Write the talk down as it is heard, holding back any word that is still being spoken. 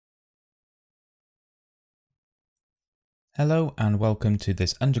Hello and welcome to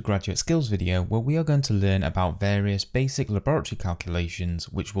this undergraduate skills video where we are going to learn about various basic laboratory calculations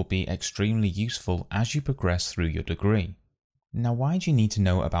which will be extremely useful as you progress through your degree. Now, why do you need to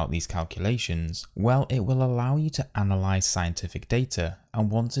know about these calculations? Well, it will allow you to analyze scientific data,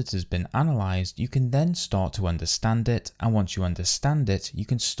 and once it has been analyzed, you can then start to understand it, and once you understand it, you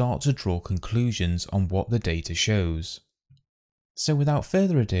can start to draw conclusions on what the data shows. So without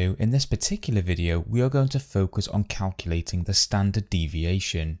further ado, in this particular video, we are going to focus on calculating the standard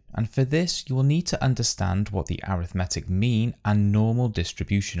deviation, and for this you will need to understand what the arithmetic mean and normal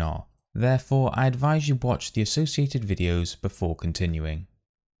distribution are. Therefore, I advise you watch the associated videos before continuing.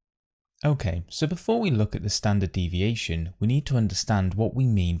 Okay, so before we look at the standard deviation, we need to understand what we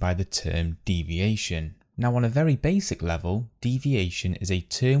mean by the term deviation. Now, on a very basic level, deviation is a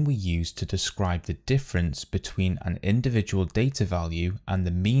term we use to describe the difference between an individual data value and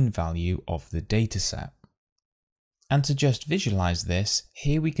the mean value of the dataset. And to just visualize this,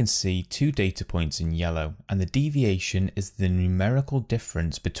 here we can see two data points in yellow, and the deviation is the numerical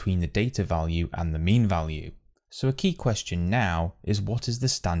difference between the data value and the mean value. So a key question now is, what is the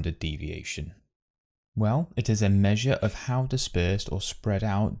standard deviation? Well, it is a measure of how dispersed or spread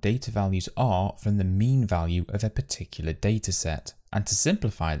out data values are from the mean value of a particular dataset. And to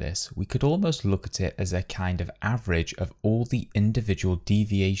simplify this, we could almost look at it as a kind of average of all the individual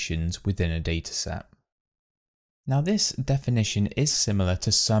deviations within a dataset. Now, this definition is similar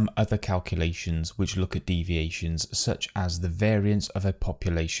to some other calculations which look at deviations, such as the variance of a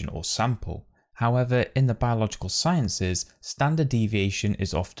population or sample. However, in the biological sciences, standard deviation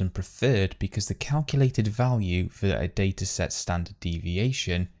is often preferred because the calculated value for a dataset standard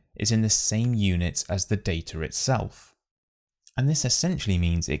deviation is in the same units as the data itself. And this essentially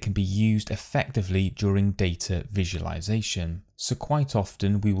means it can be used effectively during data visualization. So quite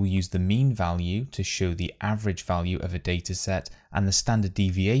often we will use the mean value to show the average value of a dataset and the standard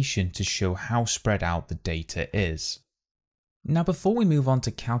deviation to show how spread out the data is. Now, before we move on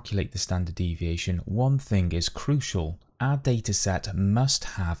to calculate the standard deviation, one thing is crucial. Our dataset must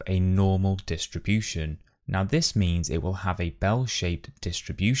have a normal distribution. Now, this means it will have a bell-shaped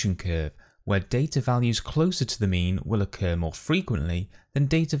distribution curve, where data values closer to the mean will occur more frequently than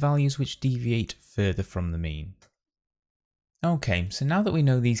data values which deviate further from the mean. Okay, so now that we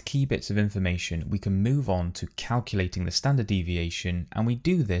know these key bits of information, we can move on to calculating the standard deviation, and we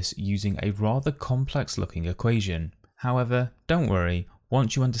do this using a rather complex looking equation. However, don't worry,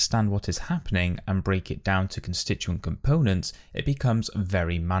 once you understand what is happening and break it down to constituent components, it becomes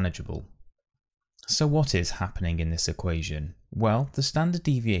very manageable. So what is happening in this equation? Well, the standard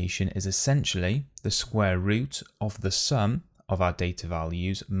deviation is essentially the square root of the sum of our data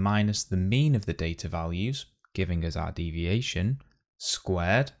values minus the mean of the data values, giving us our deviation,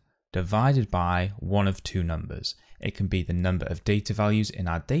 squared, divided by one of two numbers. It can be the number of data values in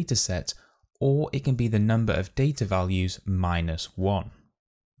our data set, or it can be the number of data values minus 1.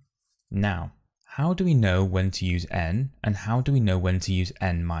 Now, how do we know when to use n, and how do we know when to use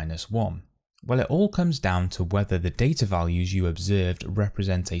n minus 1? Well, it all comes down to whether the data values you observed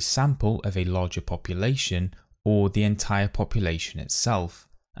represent a sample of a larger population or the entire population itself,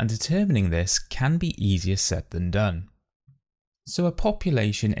 and determining this can be easier said than done. So a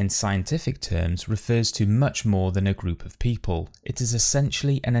population in scientific terms refers to much more than a group of people. It is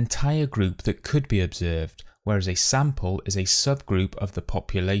essentially an entire group that could be observed, whereas a sample is a subgroup of the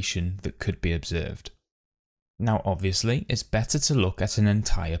population that could be observed. Now, obviously, it's better to look at an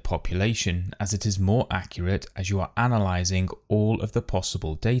entire population, as it is more accurate as you are analysing all of the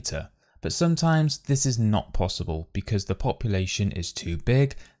possible data. But sometimes this is not possible because the population is too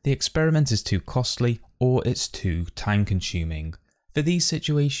big, the experiment is too costly, or it's too time consuming. For these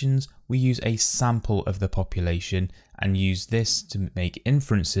situations, we use a sample of the population and use this to make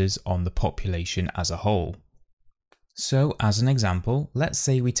inferences on the population as a whole. So, as an example, let's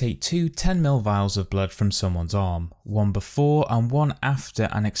say we take two 10 ml vials of blood from someone's arm, one before and one after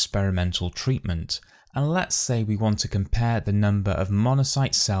an experimental treatment. And let's say we want to compare the number of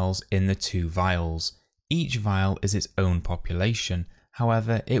monocyte cells in the two vials. Each vial is its own population.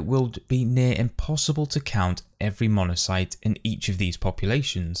 However, it will be near impossible to count every monocyte in each of these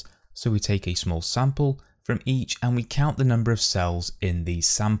populations. So we take a small sample from each and we count the number of cells in these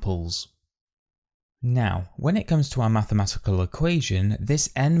samples. Now, when it comes to our mathematical equation,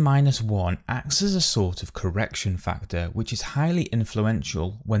 this n minus 1 acts as a sort of correction factor, which is highly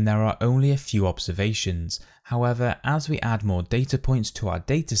influential when there are only a few observations. However, as we add more data points to our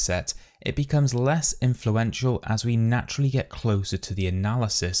dataset, it becomes less influential as we naturally get closer to the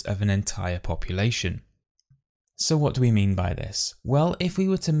analysis of an entire population. So what do we mean by this? Well, if we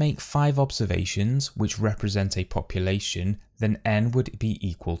were to make 5 observations which represent a population, then n would be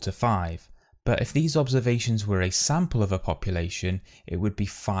equal to 5. But if these observations were a sample of a population, it would be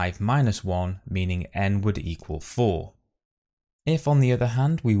 5 minus 1, meaning n would equal 4. If, on the other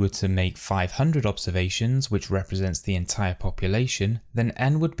hand, we were to make 500 observations, which represents the entire population, then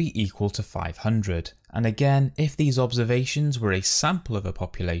n would be equal to 500. And again, if these observations were a sample of a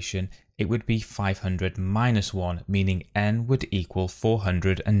population, it would be 500 minus 1, meaning n would equal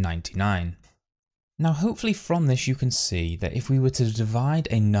 499. Now hopefully from this you can see that if we were to divide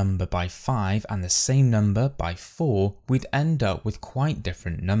a number by 5 and the same number by 4, we'd end up with quite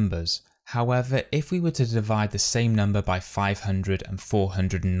different numbers. However, if we were to divide the same number by 500 and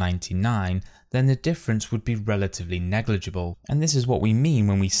 499, then the difference would be relatively negligible. And this is what we mean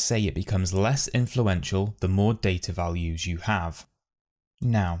when we say it becomes less influential the more data values you have.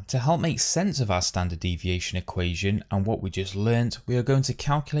 Now, to help make sense of our standard deviation equation and what we just learnt, we are going to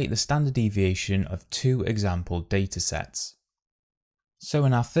calculate the standard deviation of 2 example datasets. So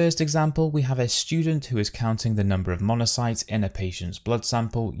in our first example, we have a student who is counting the number of monocytes in a patient's blood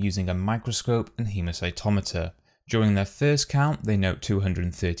sample using a microscope and hemocytometer. During their first count, they note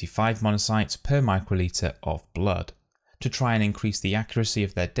 235 monocytes per microliter of blood. To try and increase the accuracy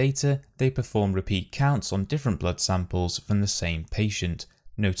of their data, they perform repeat counts on different blood samples from the same patient,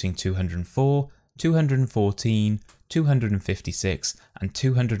 noting 204, 214, 256 and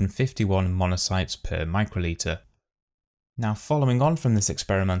 251 monocytes per microliter. Now following on from this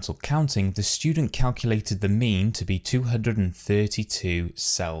experimental counting, the student calculated the mean to be 232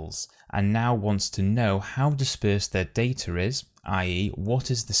 cells and now wants to know how dispersed their data is, i.e. what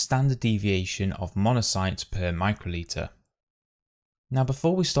is the standard deviation of monocytes per microliter. Now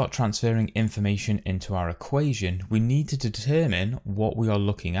before we start transferring information into our equation, we need to determine what we are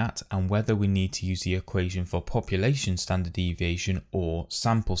looking at and whether we need to use the equation for population standard deviation or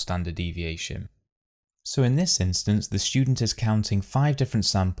sample standard deviation. So in this instance, the student is counting 5 different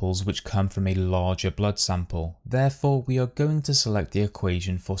samples which come from a larger blood sample. Therefore, we are going to select the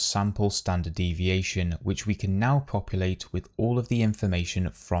equation for sample standard deviation, which we can now populate with all of the information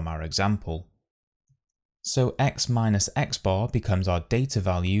from our example. So x minus x bar becomes our data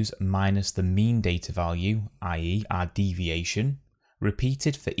values minus the mean data value, i.e. our deviation,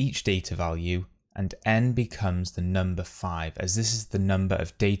 repeated for each data value, and n becomes the number 5, as this is the number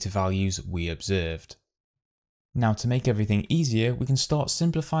of data values we observed. Now to make everything easier, we can start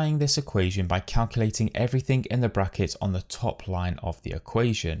simplifying this equation by calculating everything in the brackets on the top line of the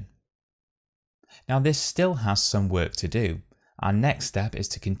equation. Now this still has some work to do. Our next step is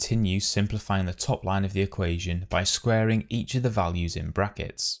to continue simplifying the top line of the equation by squaring each of the values in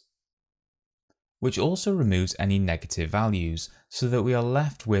brackets, which also removes any negative values so that we are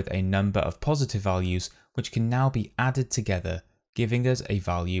left with a number of positive values which can now be added together, giving us a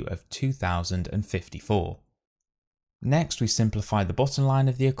value of 2054. Next, we simplify the bottom line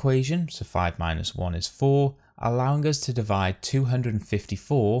of the equation, so 5 minus 1 is 4, allowing us to divide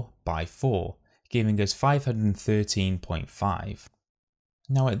 254 by 4, giving us 513.5.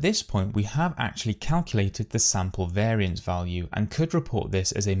 Now at this point, we have actually calculated the sample variance value and could report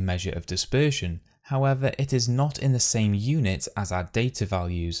this as a measure of dispersion. However, it is not in the same unit as our data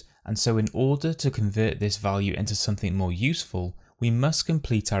values, and so in order to convert this value into something more useful, we must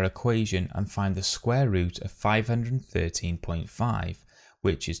complete our equation and find the square root of 513.5,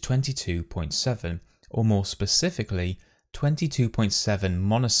 which is 22.7, or more specifically, 22.7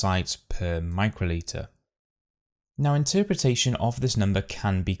 monocytes per microliter. Now interpretation of this number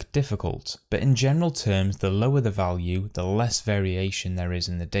can be difficult, but in general terms, the lower the value, the less variation there is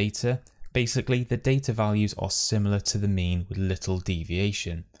in the data. Basically, the data values are similar to the mean with little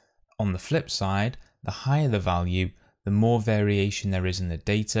deviation. On the flip side, the higher the value, the more variation there is in the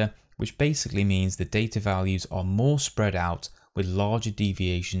data, which basically means the data values are more spread out with larger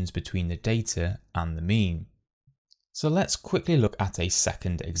deviations between the data and the mean. So let's quickly look at a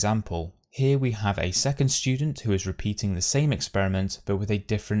second example. Here we have a second student who is repeating the same experiment but with a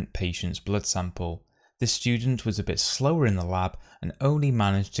different patient's blood sample. This student was a bit slower in the lab and only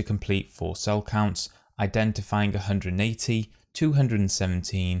managed to complete 4 cell counts, identifying 180,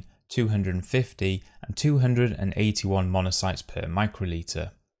 217, 250 and 281 monocytes per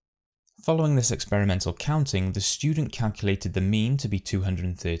microliter. Following this experimental counting, the student calculated the mean to be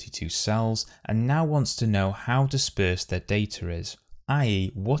 232 cells and now wants to know how dispersed their data is,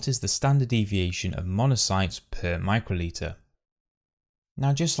 i.e. what is the standard deviation of monocytes per microliter.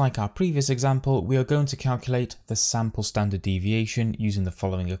 Now just like our previous example, we are going to calculate the sample standard deviation using the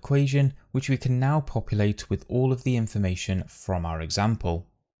following equation, which we can now populate with all of the information from our example.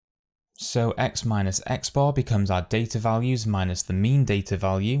 So x minus x bar becomes our data values minus the mean data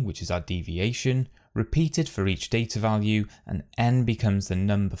value, which is our deviation, repeated for each data value, and n becomes the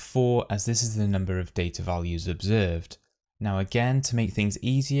number 4 as this is the number of data values observed. Now again, to make things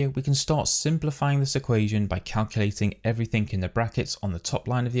easier, we can start simplifying this equation by calculating everything in the brackets on the top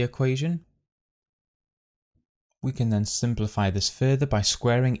line of the equation. We can then simplify this further by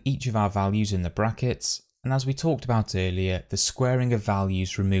squaring each of our values in the brackets. And as we talked about earlier, the squaring of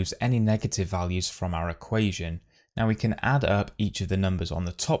values removes any negative values from our equation. Now we can add up each of the numbers on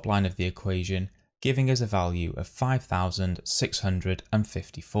the top line of the equation, giving us a value of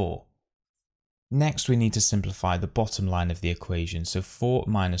 5,654. Next, we need to simplify the bottom line of the equation, so 4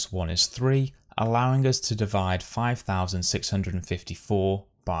 minus 1 is 3, allowing us to divide 5,654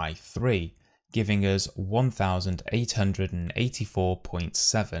 by 3, giving us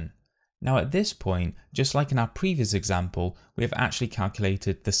 1,884.7. Now at this point, just like in our previous example, we have actually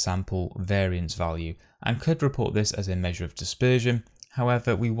calculated the sample variance value and could report this as a measure of dispersion.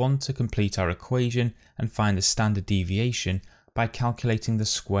 However, we want to complete our equation and find the standard deviation by calculating the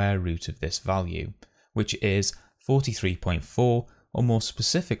square root of this value, which is 43.4, or more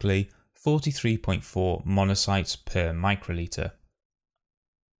specifically 43.4 monocytes per microliter.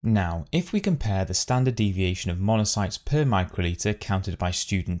 Now, if we compare the standard deviation of monocytes per microliter counted by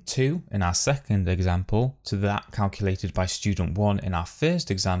student 2 in our second example to that calculated by student 1 in our first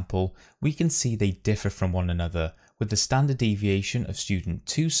example, we can see they differ from one another, with the standard deviation of student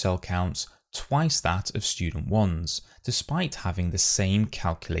 2's cell counts twice that of student 1's, despite having the same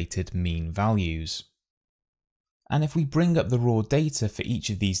calculated mean values. And if we bring up the raw data for each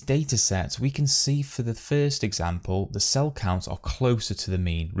of these data sets, we can see for the first example, the cell counts are closer to the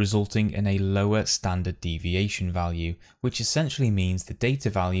mean, resulting in a lower standard deviation value, which essentially means the data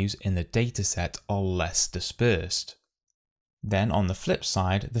values in the data set are less dispersed. Then on the flip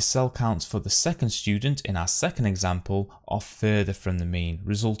side, the cell counts for the second student in our second example are further from the mean,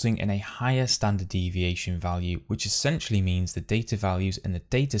 resulting in a higher standard deviation value, which essentially means the data values in the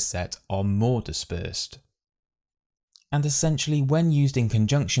data set are more dispersed. And essentially, when used in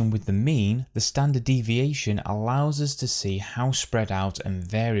conjunction with the mean, the standard deviation allows us to see how spread out and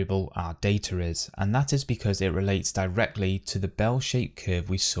variable our data is, and that is because it relates directly to the bell-shaped curve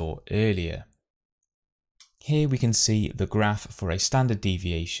we saw earlier. Here we can see the graph for a standard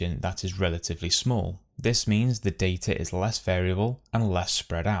deviation that is relatively small. This means the data is less variable and less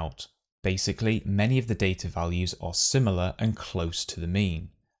spread out. Basically, many of the data values are similar and close to the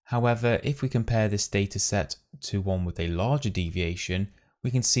mean. However, if we compare this data set to one with a larger deviation, we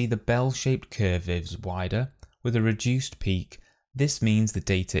can see the bell-shaped curve is wider with a reduced peak. This means the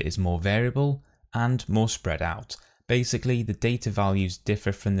data is more variable and more spread out. Basically, the data values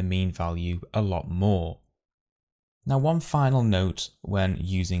differ from the mean value a lot more. Now, one final note when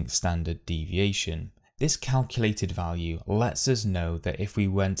using standard deviation. This calculated value lets us know that if we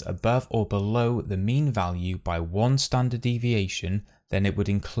went above or below the mean value by 1 standard deviation, then it would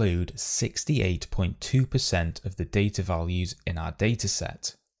include 68.2% of the data values in our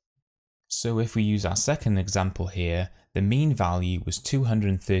dataset. So if we use our second example here, the mean value was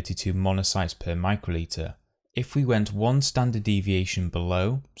 232 monocytes per microliter. If we went 1 standard deviation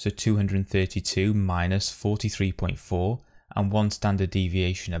below, so 232 minus 43.4, and 1 standard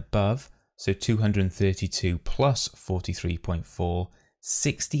deviation above, so 232 plus 43.4,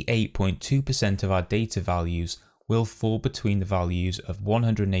 68.2% of our data values will fall between the values of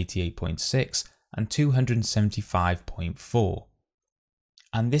 188.6 and 275.4.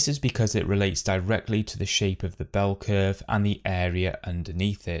 And this is because it relates directly to the shape of the bell curve and the area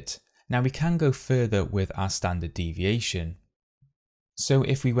underneath it. Now we can go further with our standard deviation. So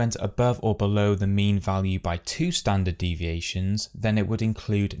if we went above or below the mean value by 2 standard deviations, then it would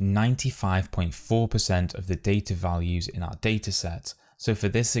include 95.4% of the data values in our dataset. So for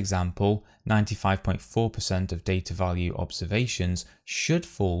this example, 95.4% of data value observations should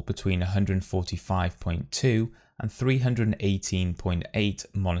fall between 145.2 and 318.8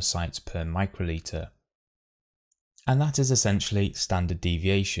 monocytes per microliter. And that is essentially standard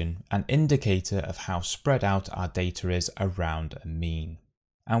deviation, an indicator of how spread out our data is around a mean.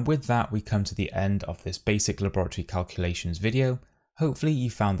 And with that, we come to the end of this basic laboratory calculations video. Hopefully you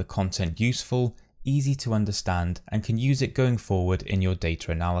found the content useful, easy to understand, and can use it going forward in your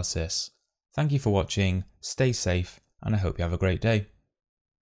data analysis. Thank you for watching, stay safe, and I hope you have a great day.